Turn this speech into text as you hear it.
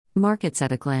Markets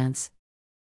at a glance.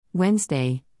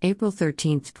 Wednesday, April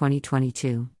 13,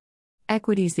 2022.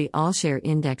 Equities. The all-share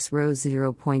index rose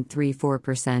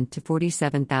 0.34% to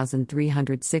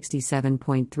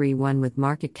 47,367.31 with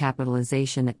market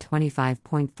capitalization at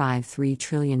 25.53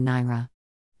 trillion naira.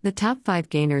 The top 5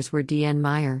 gainers were DN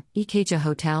Meyer, Ikeja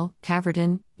Hotel,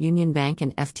 Caverton, Union Bank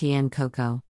and FTN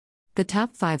Cocoa. The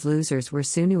top 5 losers were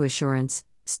Sunu Assurance,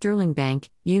 Sterling Bank,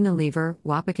 Unilever,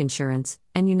 Wapik Insurance,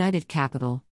 and United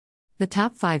Capital. The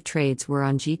top 5 trades were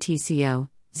on GTCO,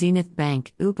 Zenith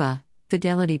Bank, UPA,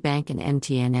 Fidelity Bank and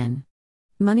MTNN.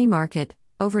 Money market,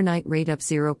 overnight rate up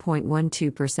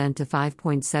 0.12% to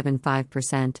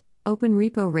 5.75%, open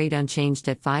repo rate unchanged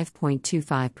at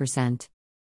 5.25%.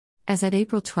 As at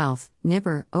April 12,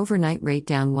 NIBOR, overnight rate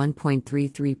down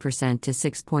 1.33% to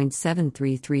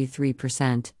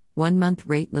 6.7333%, 1-month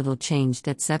rate little changed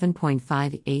at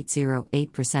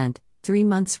 7.5808%, 3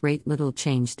 months rate little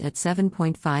changed at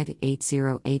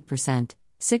 7.5808%,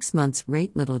 6 months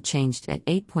rate little changed at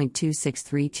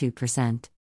 8.2632%.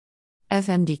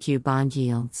 FMDQ bond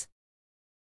yields.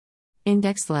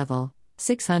 Index level,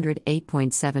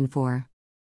 608.74.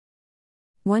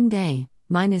 1 day,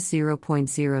 minus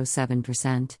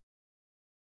 0.07%.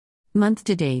 Month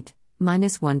to date,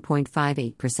 minus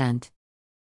 1.58%.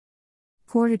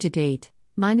 Quarter to date,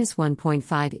 minus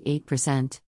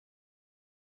 1.58%.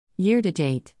 Year to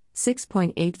date,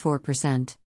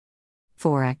 6.84%.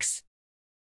 Forex.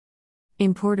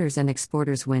 Importers and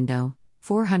exporters window,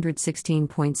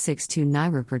 416.62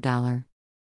 naira per dollar.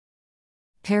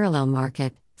 Parallel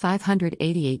market,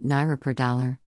 588 naira per dollar.